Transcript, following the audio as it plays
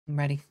I'm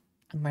ready.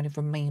 I'm ready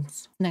for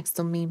memes. Next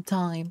to meme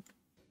time.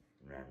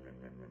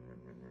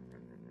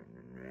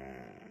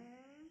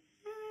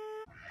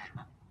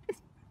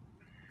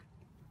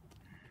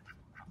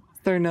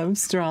 They're no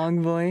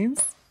strong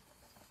voice.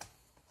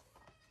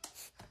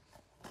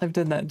 I've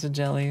done that to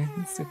Jelly.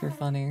 It's super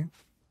funny.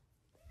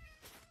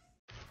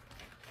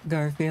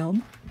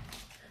 Garfield.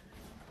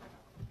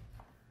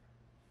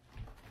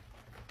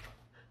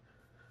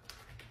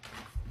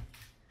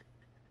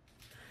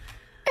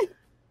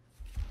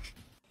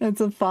 It's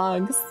a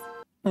fox.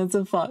 That's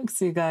a fox,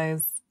 you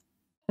guys.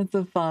 It's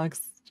a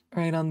fox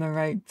right on the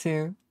right,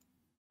 too.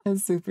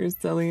 It's super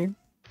silly.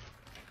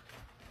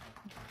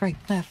 Right,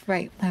 left,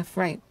 right, left,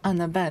 right. On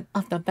the bed,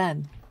 off the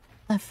bed.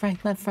 Left,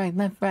 right, left, right,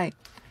 left, right.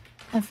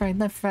 Left, right,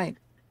 left, right.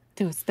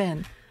 Do a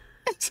spin.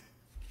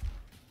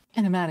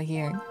 And I'm out of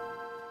here.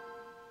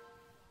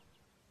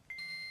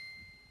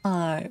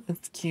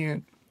 That's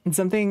cute. And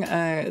something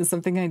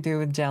I do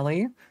with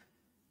Jelly,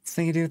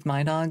 something I do with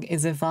my dog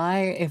is if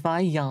I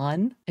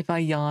yawn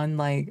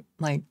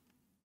like,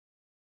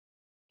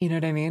 you know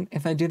what I mean?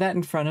 If I do that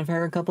in front of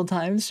her a couple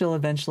times, she'll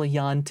eventually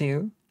yawn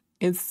too.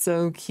 It's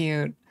so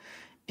cute.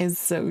 It's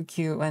so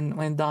cute when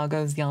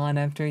doggos yawn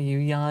after you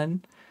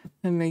yawn.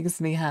 It makes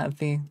me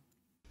happy.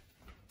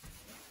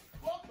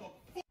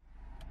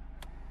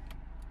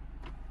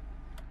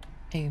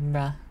 Hey,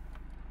 bruh.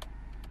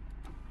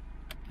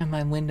 At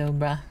my window,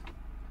 bruh.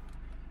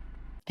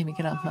 Let me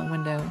get off my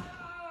window.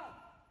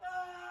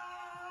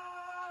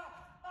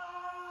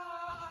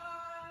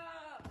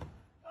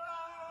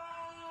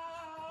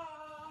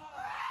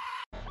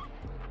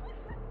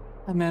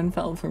 A man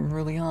fell from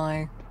really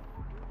high.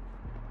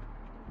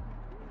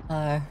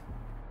 I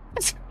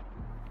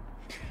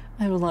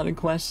have a lot of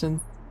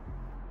questions.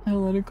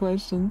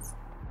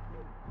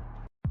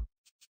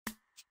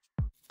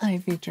 Hi,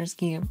 Features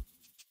Cube.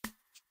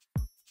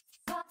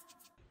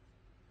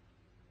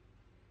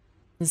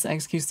 This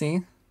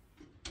XQC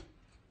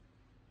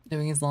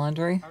doing his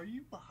laundry. Are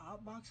you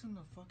hotboxing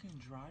the fucking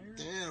dryer?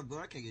 Damn, bro,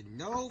 I can't get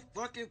no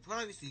fucking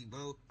privacy,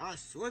 bro. I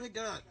swear to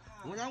God,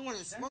 when I want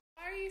to smoke.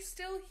 Why are you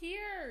still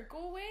here?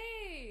 Go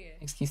away.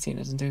 XQC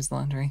doesn't do his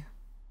laundry.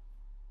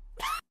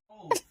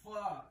 Oh,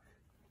 fuck.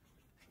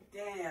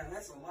 Damn,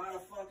 that's a lot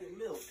of fucking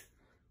milk.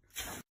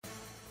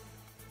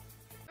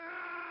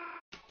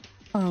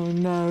 Oh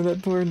no,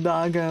 that poor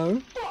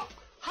doggo.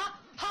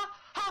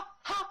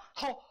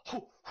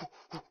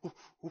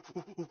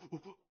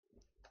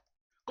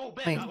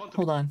 Wait,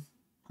 hold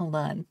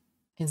on.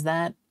 Is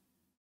that?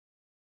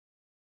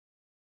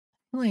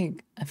 I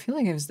feel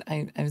like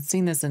I've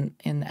seen this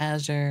in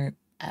Azure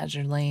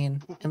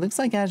Lane. It looks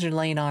like Azure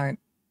Lane art.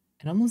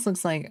 It almost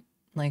looks like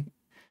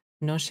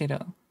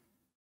Noshiro.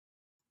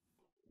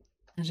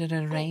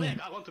 Azure Lane.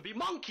 I want to be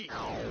monkey.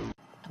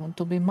 I want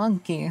to be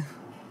monkey.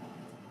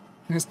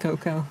 Where's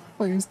Coco?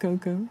 Where's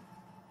Coco?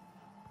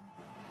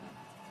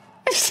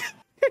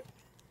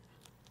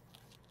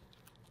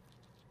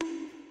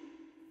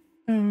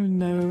 Oh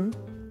no,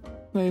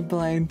 my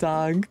blind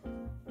dog.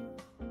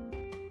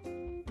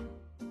 And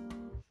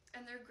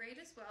they're great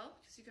as well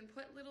because you can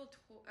put little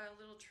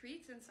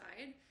treats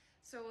inside.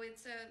 So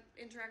it's a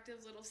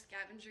interactive little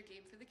scavenger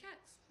game for the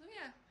cats. So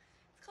yeah,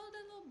 it's called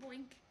a little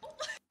boink. Oh.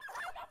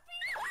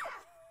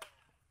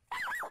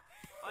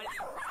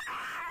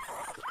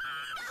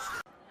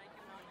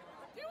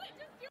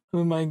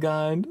 Oh my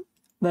god,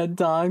 that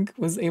dog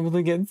was able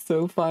to get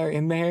so far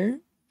in there.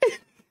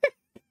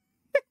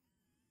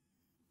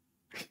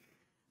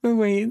 The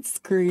way it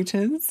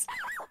screeches.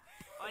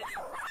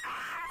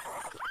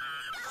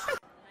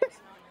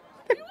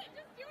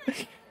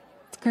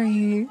 It's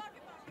great.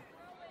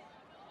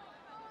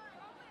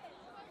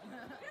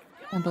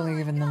 I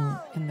believe in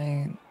the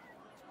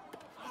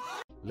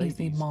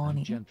easy money.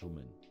 And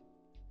gentlemen,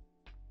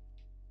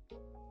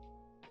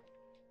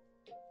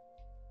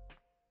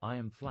 I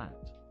am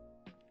flat.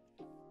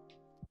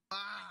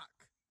 Fuck.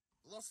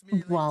 Lost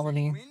me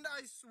Quality. electric window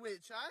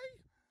switch, eh?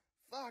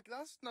 Fuck,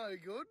 that's no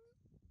good.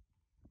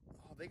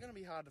 Oh, they're gonna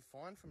be hard to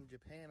find from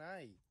Japan,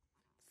 eh?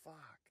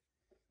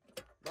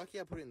 Fuck. Lucky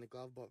I put it in the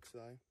glove box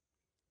though.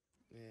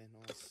 Yeah,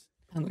 nice.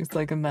 That looks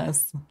like a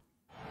mess.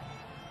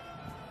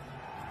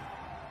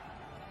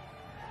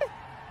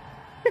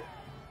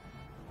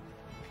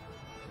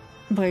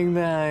 Playing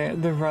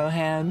the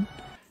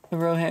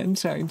Rohan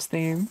Sharks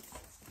theme.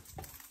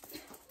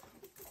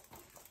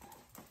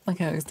 Look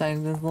how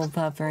excited this little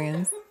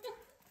pupper is.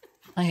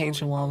 I hate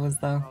chihuahuas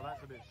though. Oh,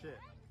 that's a bit shit.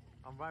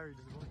 I'm very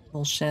disappointed.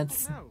 Little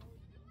shits. No.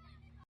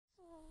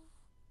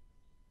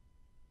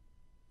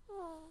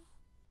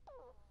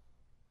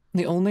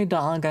 The only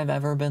dog I've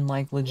ever been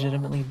like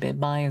legitimately bit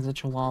by is a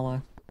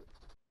chihuahua.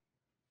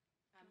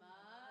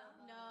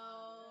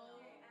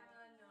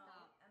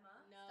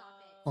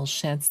 Little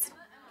shits.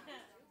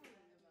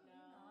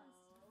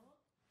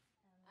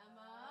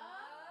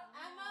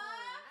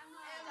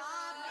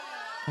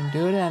 Don't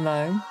do it,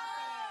 Emma.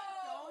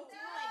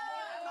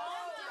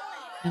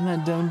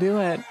 Emma, don't do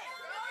it.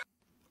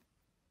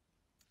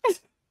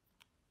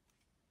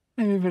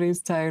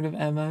 Everybody's tired of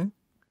Emma.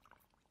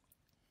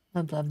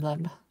 Blah, blah,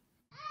 blah.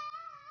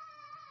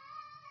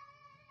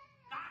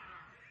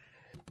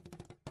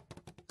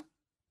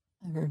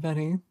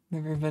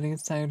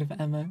 Everybody's tired of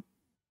Emma.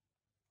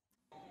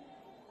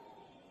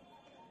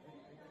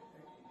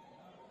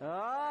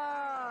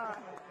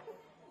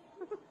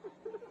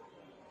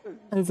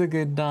 That's a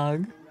good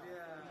dog.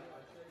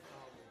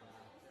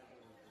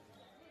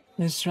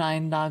 The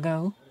shrine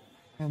doggo.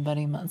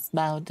 Everybody must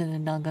bow to the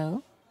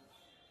doggo.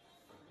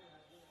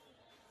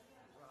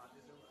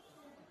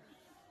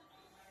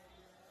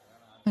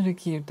 What a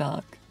cute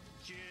dog.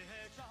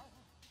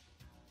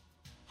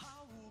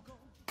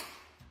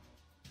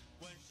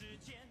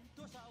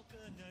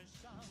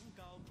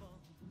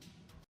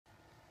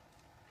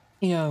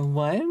 Yo,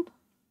 what?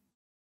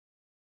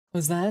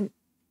 Was that?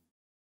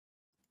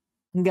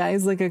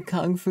 Guy's like a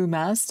kung fu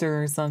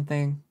master or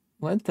something.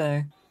 What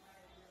the?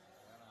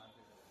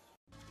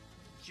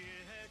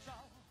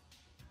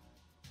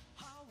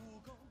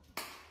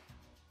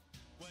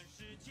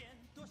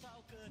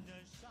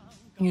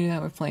 You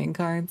know, we're playing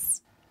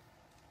cards.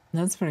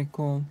 That's pretty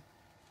cool.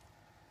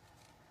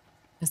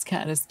 This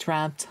cat is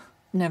trapped,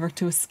 never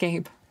to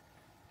escape.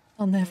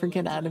 I'll never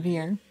get out of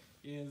here.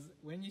 Is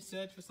when you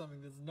search for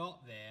something that's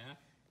not there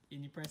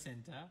and you press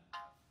enter,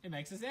 it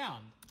makes a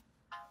sound.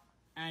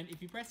 And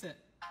if you press it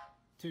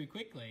too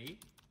quickly,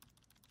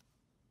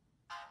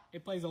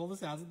 it plays all the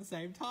sounds at the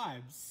same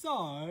time.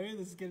 So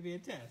this is going to be a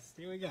test.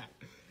 Here we go.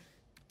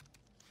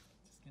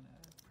 Just going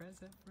to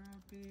press it for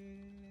a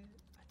bit.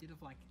 I did it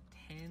for like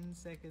 10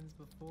 seconds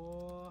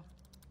before.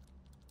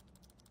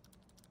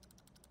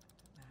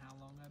 I don't know how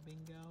long I've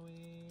been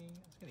going.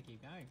 I'm just going to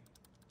keep going.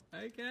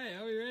 Okay,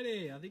 are we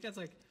ready? I think that's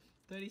like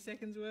 30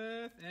 seconds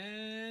worth,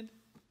 and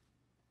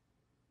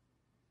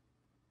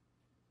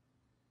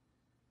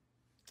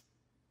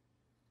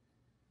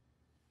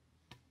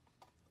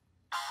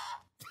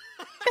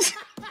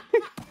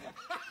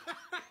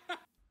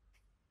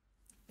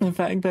The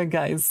fact that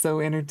guy is so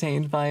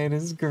entertained by it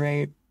is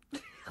great.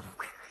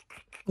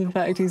 The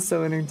fact he's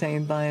so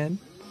entertained by it.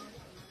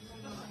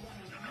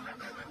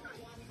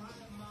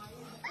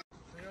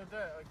 You'll do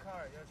it,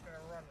 okay, you're just gonna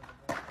run with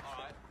the ball.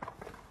 Alright.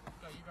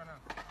 Go, you go now.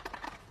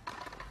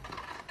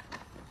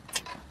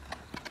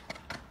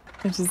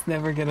 I just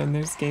never get on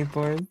their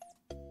skateboards.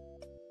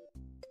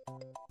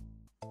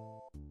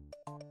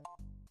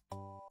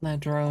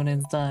 That drone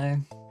is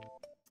dying.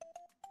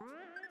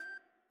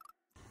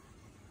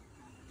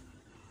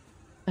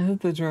 I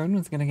thought the drone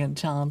was gonna get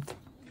chopped.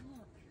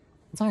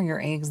 It's on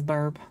your eggs,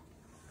 burp.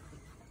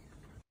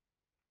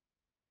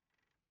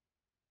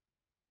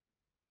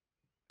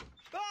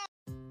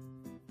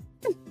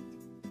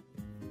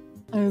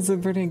 That was a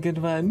pretty good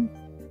one.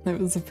 That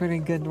was a pretty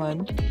good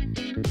one.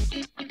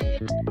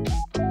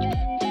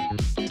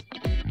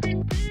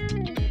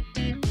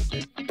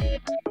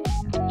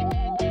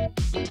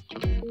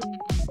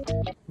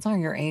 It's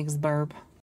on your eggs, burp.